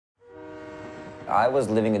I was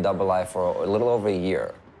living a double life for a little over a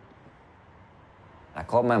year. I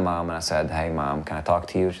called my mom and I said, hey, Mom, can I talk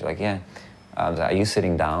to you? She's like, yeah. I was like, are you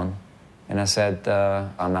sitting down? And I said,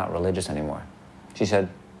 I'm not religious anymore. She said,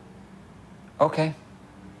 okay.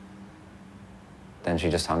 Then she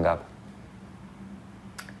just hung up.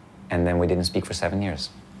 And then we didn't speak for 7 years.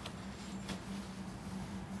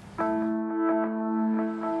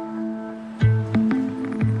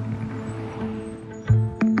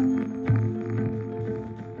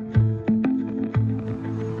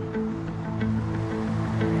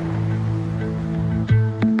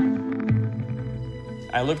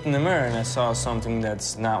 I looked in the mirror and I saw something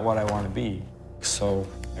that's not what I want to be. So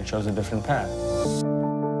I chose a different path.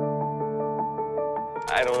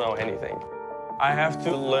 I don't know anything. I have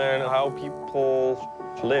to learn how people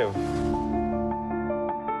live.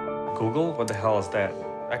 Google? What the hell is that?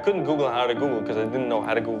 I couldn't Google how to Google because I didn't know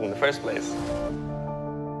how to Google in the first place.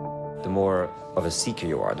 The more of a seeker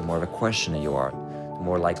you are, the more of a questioner you are, the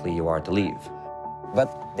more likely you are to leave.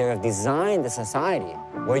 But they've designed a society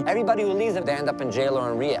where everybody who leaves, they end up in jail or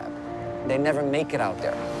in rehab. They never make it out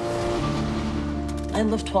there. I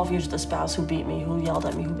lived 12 years with a spouse who beat me, who yelled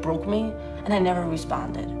at me, who broke me, and I never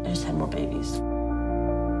responded. I just had more babies.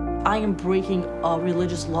 I am breaking a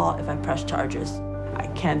religious law if I press charges. I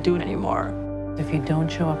can't do it anymore. If you don't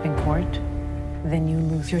show up in court, then you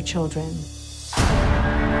lose your children.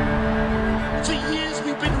 For years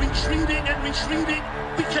we've been retreating and retreating.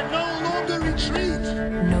 We can no longer retreat.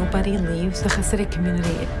 Nobody leaves the Hasidic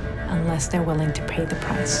community unless they're willing to pay the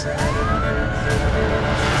price.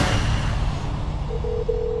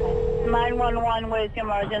 911, where's the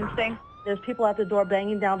emergency? There's people at the door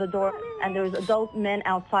banging down the door, and there's adult men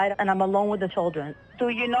outside, and I'm alone with the children. Do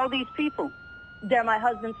you know these people? They're my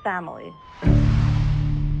husband's family.